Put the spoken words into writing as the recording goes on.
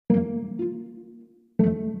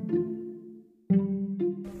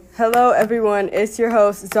Hello, everyone. It's your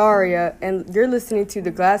host, Zaria, and you're listening to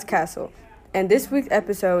The Glass Castle. And this week's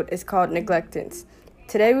episode is called Neglectance.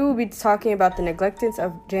 Today, we will be talking about the neglectance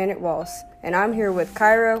of Janet Walsh, and I'm here with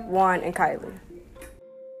Kyra, Juan, and Kylie.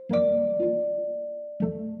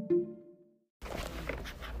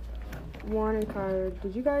 Juan and Kyra,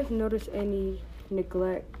 did you guys notice any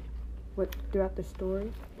neglect throughout the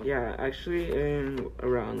story? Yeah, actually,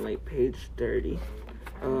 around page 30,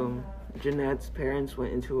 Jeanette's parents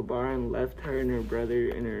went into a bar and left her and her brother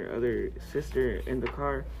and her other sister in the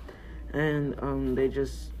car, and they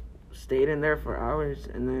just stayed in there for hours.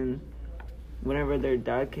 And then whenever their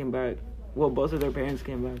dad came back, both of their parents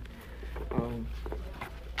came back,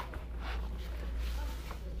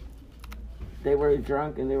 they were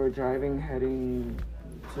drunk and they were driving, heading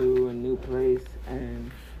to a new place,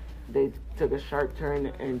 and they took a sharp turn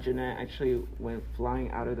and Jeanette actually went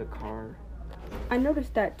flying out of the car. I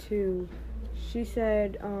noticed that too. She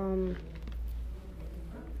said, what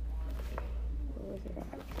was it at?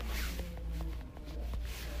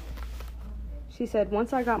 She said,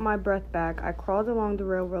 once I got my breath back, I crawled along the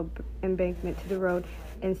railroad embankment to the road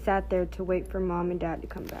and sat there to wait for Mom and Dad to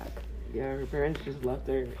come back. Yeah, her parents just left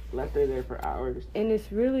her there for hours. And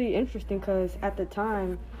it's really interesting because at the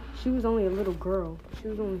time, she was only a little girl. She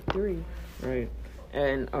was only 3. Right.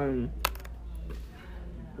 And,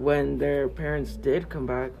 when their parents did come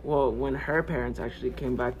back, when her parents actually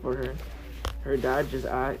came back for her, her dad just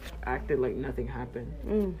acted like nothing happened.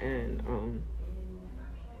 And,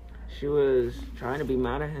 she was trying to be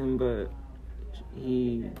mad at him, but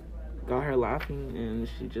he got her laughing and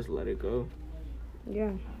she just let it go. Yeah.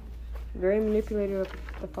 Very manipulative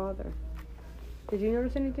of the father. Did you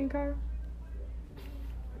notice anything, Kyra?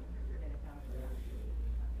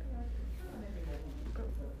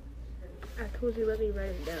 I told you, let me write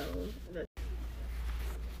it down.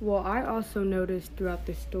 Well, I also noticed throughout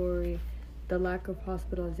the story the lack of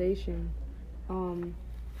hospitalization.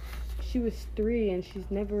 She was 3 and she's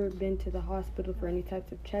never been to the hospital for any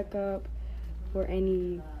types of checkup or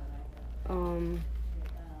any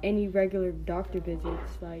regular doctor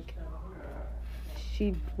visits.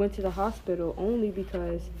 She went to the hospital only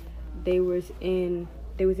because they was in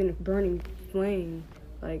a burning flame,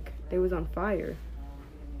 they was on fire.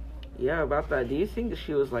 Yeah, about that. Do you think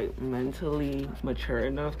she was mentally mature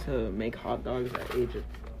enough to make hot dogs at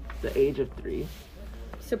the age of 3?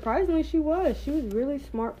 Surprisingly, she was. She was really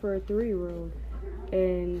smart for a 3-year-old,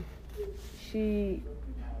 and she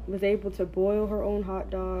was able to boil her own hot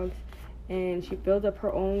dogs, and she filled up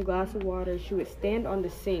her own glass of water. She would stand on the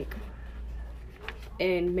sink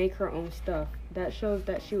and make her own stuff. That shows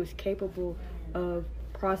that she was capable of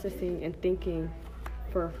processing and thinking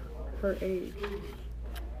for her age.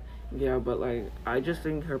 Yeah, but I just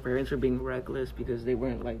think her parents were being reckless because they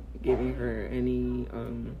weren't giving her any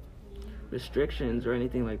restrictions or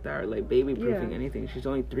anything like that, or baby proofing anything. She's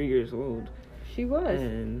only 3 years old. She was.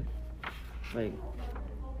 And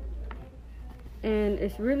and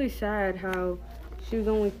it's really sad how she was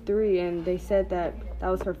only 3 and they said that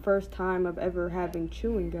was her first time of ever having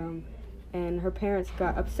chewing gum, and her parents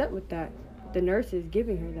got upset with that, the nurses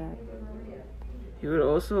giving her that. He would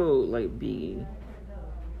also be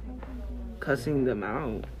cussing them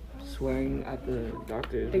out, swearing at the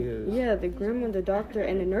doctors. The grandma, the doctor,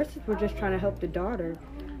 and the nurses were just trying to help the daughter.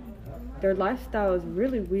 Their lifestyle is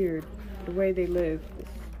really weird. The way they live is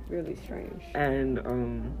really strange. And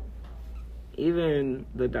even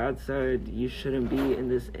the dad said you shouldn't be in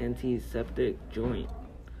this antiseptic joint.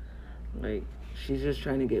 She's just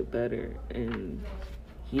trying to get better, and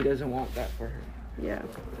he doesn't want that for her. Yeah.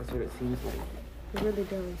 That's what it seems like. It really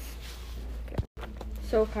does.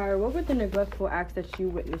 So, Kyra, what were the neglectful acts that you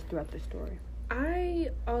witnessed throughout the story? I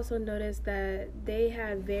also noticed that they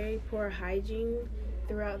had very poor hygiene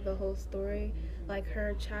throughout the whole story.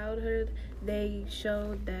 Her childhood, they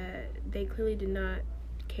showed that they clearly did not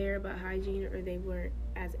care about hygiene, or they weren't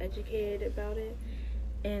as educated about it.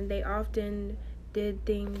 And they often did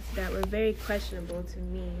things that were very questionable to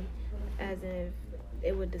me, as if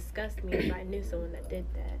it would disgust me if I knew someone that did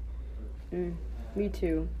that. Me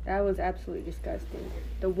too. That was absolutely disgusting.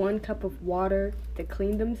 The 1 cup of water to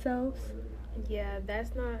clean themselves. Yeah,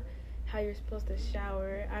 that's not how you're supposed to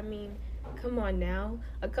shower. I mean, come on now.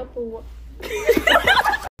 A cup of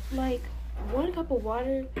 1 cup of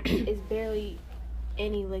water is barely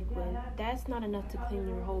any liquid. That's not enough to clean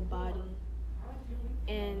your whole body.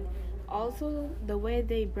 And also, the way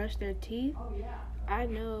they brush their teeth, I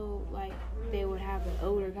know, they would have an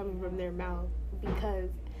odor coming from their mouth because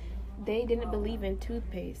they didn't believe in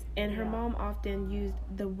toothpaste. And her mom often used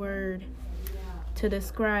the word to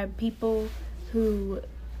describe people who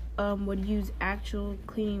would use actual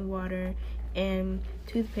cleaning water and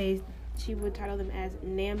toothpaste, she would title them as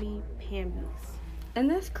namby-pambies. And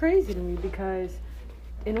that's crazy to me because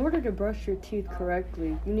in order to brush your teeth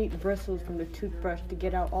correctly, you need bristles from the toothbrush to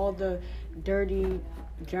get out all the dirty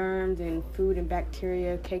germs and food and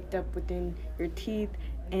bacteria caked up within your teeth.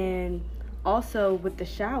 And also with the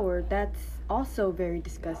shower, that's also very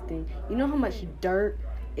disgusting. You know how much dirt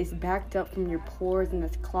is backed up from your pores and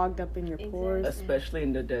that's clogged up in your pores? Especially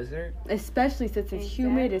in the desert. Especially since it's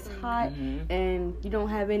humid, it's hot, and you don't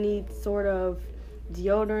have any sort of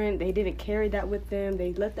deodorant. They didn't carry that with them.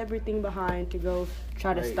 They left everything behind to go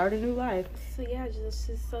try to start a new life. So yeah,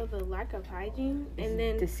 just so the lack of hygiene, and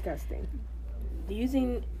then disgusting.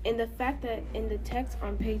 And the fact that in the text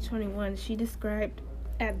on page 21, she described,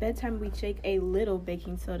 at bedtime we shake a little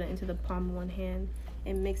baking soda into the palm of one hand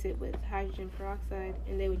and mix it with hydrogen peroxide,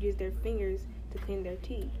 and they would use their fingers to clean their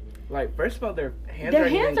teeth. Like, first of all, their hands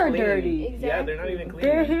are clean. dirty. Exactly. Yeah, they're not even clean.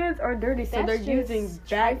 Their hands are dirty, so they're using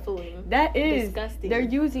trifling. That is disgusting. They're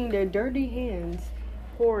using their dirty hands.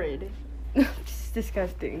 Horrid. It's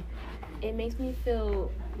disgusting. It makes me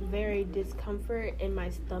feel very discomfort in my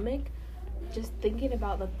stomach just thinking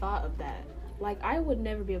about the thought of that. Like, I would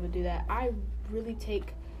never be able to do that. I really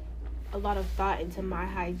take a lot of thought into my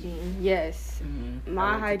hygiene. Yes. Mm-hmm.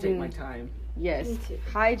 My hygiene. Take my time. Yes. Me too.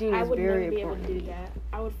 Hygiene I is would very never be important. able to do that.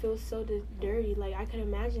 I would feel so dirty. Like, I could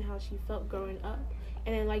imagine how she felt growing up.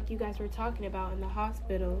 And then, like you guys were talking about in the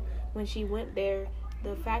hospital, when she went there,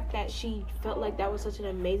 the fact that she felt like that was such an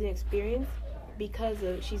amazing experience because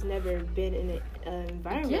of she's never been in an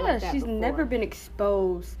environment like that she's before. never been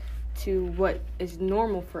exposed to what is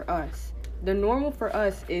normal for us. The normal for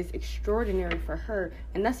us is extraordinary for her,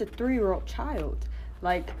 and that's a 3-year-old child.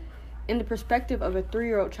 Like, in the perspective of a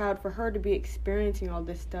 3-year-old child, for her to be experiencing all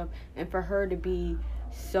this stuff and for her to be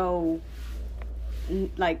so,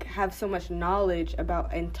 like, have so much knowledge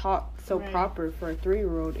about and talk so proper for a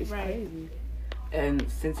 3-year-old is crazy. And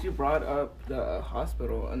since you brought up the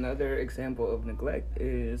hospital, another example of neglect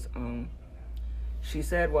is, she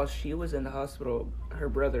said while she was in the hospital, her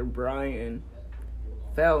brother Brian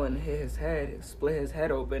fell and hit his head, split his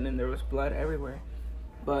head open, and there was blood everywhere.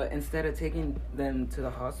 But instead of taking him to the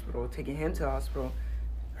hospital,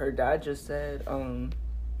 her dad just said,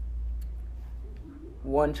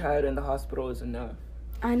 one child in the hospital is enough.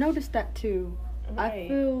 I noticed that too. Right. I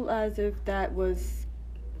feel as if that was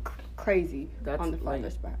crazy on the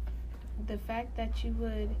father's behalf. The fact that you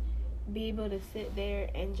would be able to sit there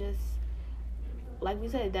and just, like we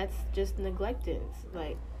said, that's just neglectance.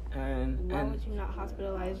 Like, why would you not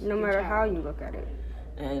hospitalize no matter how you look at it?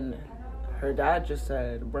 And her dad just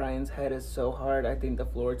said, Brian's head is so hard, I think the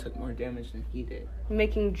floor took more damage than he did.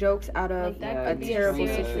 Making jokes out of a terrible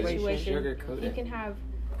situation. You can have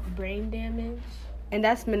brain damage. And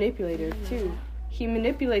that's manipulative, too. He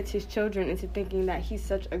manipulates his children into thinking that he's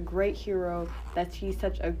such a great hero, that he's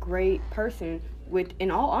such a great person, with,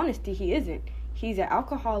 in all honesty, he isn't. He's an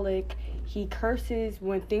alcoholic. He curses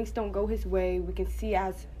when things don't go his way. We can see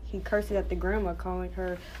as he curses at the grandma, calling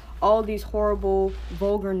her all these horrible,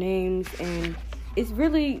 vulgar names. And it's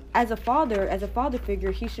really, as a father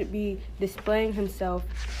figure, he should be displaying himself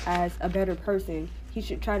as a better person. He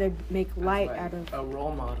should try to make light out of a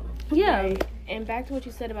role model. Yeah. Right. And back to what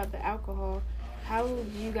you said about the alcohol. How do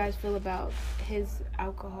you guys feel about his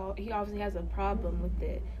alcohol? He obviously has a problem with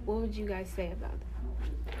it. What would you guys say about that?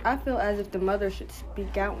 I feel as if the mother should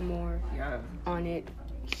speak out more on it.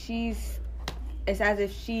 It's as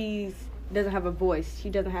if she doesn't have a voice. She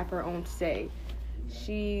doesn't have her own say.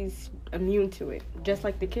 She's immune to it, just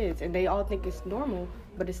like the kids. And they all think it's normal,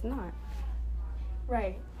 but it's not.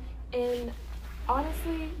 Right. And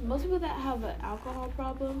honestly, most people that have an alcohol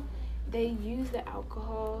problem, they use the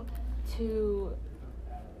alcohol to,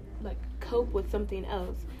 like, cope with something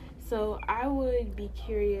else. So I would be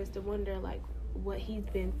curious to wonder, like, what he's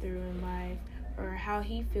been through in life or how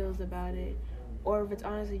he feels about it, or if it's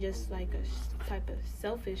honestly just like a type of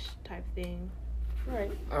selfish type thing.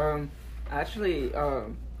 Right. Actually,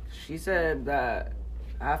 she said that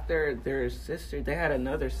after their sister, they had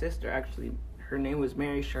another sister, actually. Her name was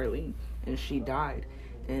Mary Charlene, and she died.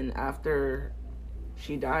 And after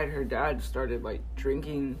she died, her dad started, like,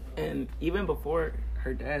 drinking, and even before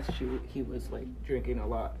her death, he was, like, drinking a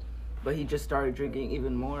lot. But he just started drinking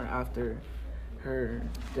even more after her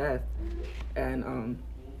death. And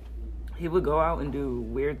he would go out and do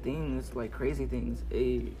weird things, like crazy things.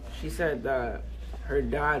 She said that her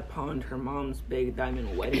dad pawned her mom's big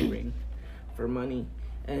diamond wedding ring for money,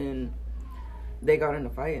 and they got in a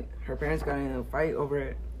fight. Her parents got in a fight over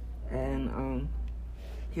it, and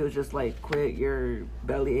He was just like, quit, your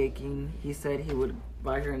belly aching. He said he would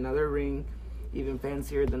buy her another ring, even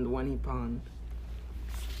fancier than the one he pawned.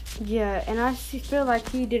 Yeah, and I feel like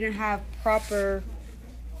he didn't have the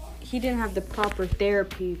proper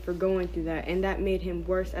therapy for going through that, and that made him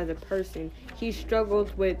worse as a person. He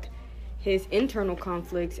struggled with his internal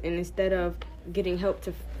conflicts, and instead of getting help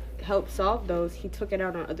to help solve those, he took it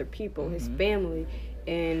out on other people, his family,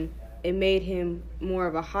 and it made him more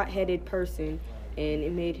of a hot-headed person, and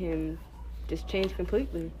it made him just change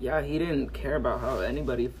completely. Yeah, he didn't care about how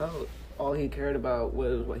anybody felt. All he cared about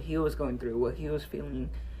was what he was going through, what he was feeling,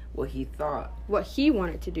 what he thought. What he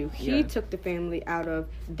wanted to do. He Yeah. took the family out of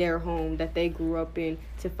their home that they grew up in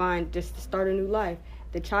to start a new life.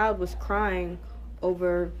 The child was crying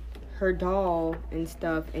over her doll and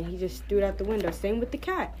stuff, and he just threw it out the window. Same with the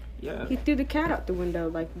cat. Yeah. He threw the cat out the window.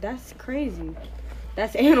 Like, that's crazy.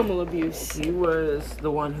 That's animal abuse. He was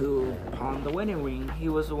the one who pawned the wedding ring. He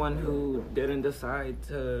was the one who didn't decide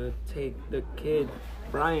to take the kid,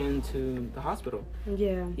 Brian, to the hospital.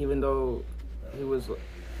 Yeah. Even though he was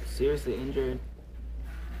seriously injured.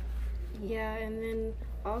 Yeah, and then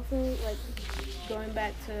also, like, going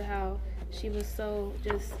back to how she was so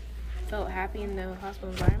just felt happy in the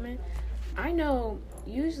hospital environment. I know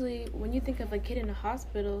usually when you think of a kid in the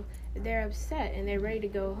hospital, they're upset and they're ready to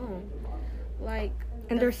go home. Like,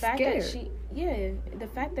 And the they're fact scared. the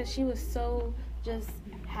fact that she was so just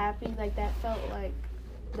happy, like, that felt like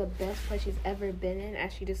the best place she's ever been in,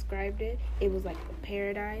 as she described it. It was like a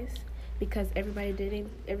paradise because everybody did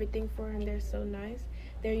everything for her and they're so nice.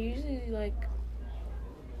 They're usually like,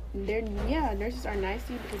 nurses are nice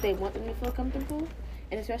to you because they want them to feel comfortable,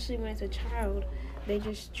 and especially when it's a child, they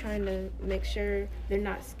just trying to make sure they're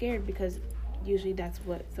not scared, because usually that's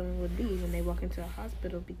what someone would be when they walk into a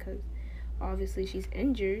hospital, because obviously she's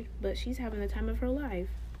injured, but she's having the time of her life,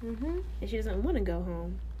 and she doesn't want to go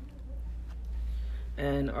home.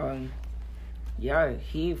 And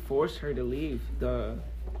he forced her to leave the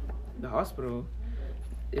hospital.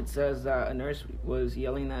 It says that a nurse was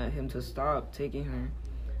yelling at him to stop taking her,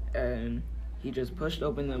 and he just pushed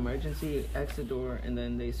open the emergency exit door, and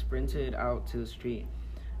then they sprinted out to the street.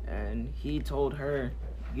 And he told her,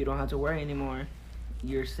 "You don't have to worry anymore.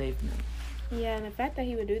 You're safe now." Yeah, and the fact that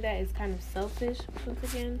he would do that is kind of selfish,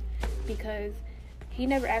 once again, because he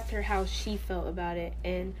never asked her how she felt about it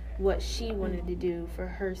and what she wanted to do for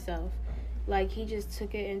herself. Like, he just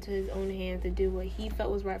took it into his own hands to do what he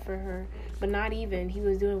felt was right for her, but not even. He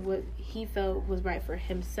was doing what he felt was right for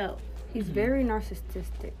himself. He's very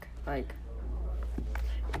narcissistic. Like,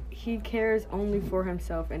 he cares only for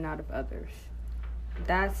himself and not of others.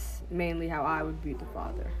 That's mainly how I would view the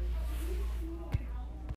father.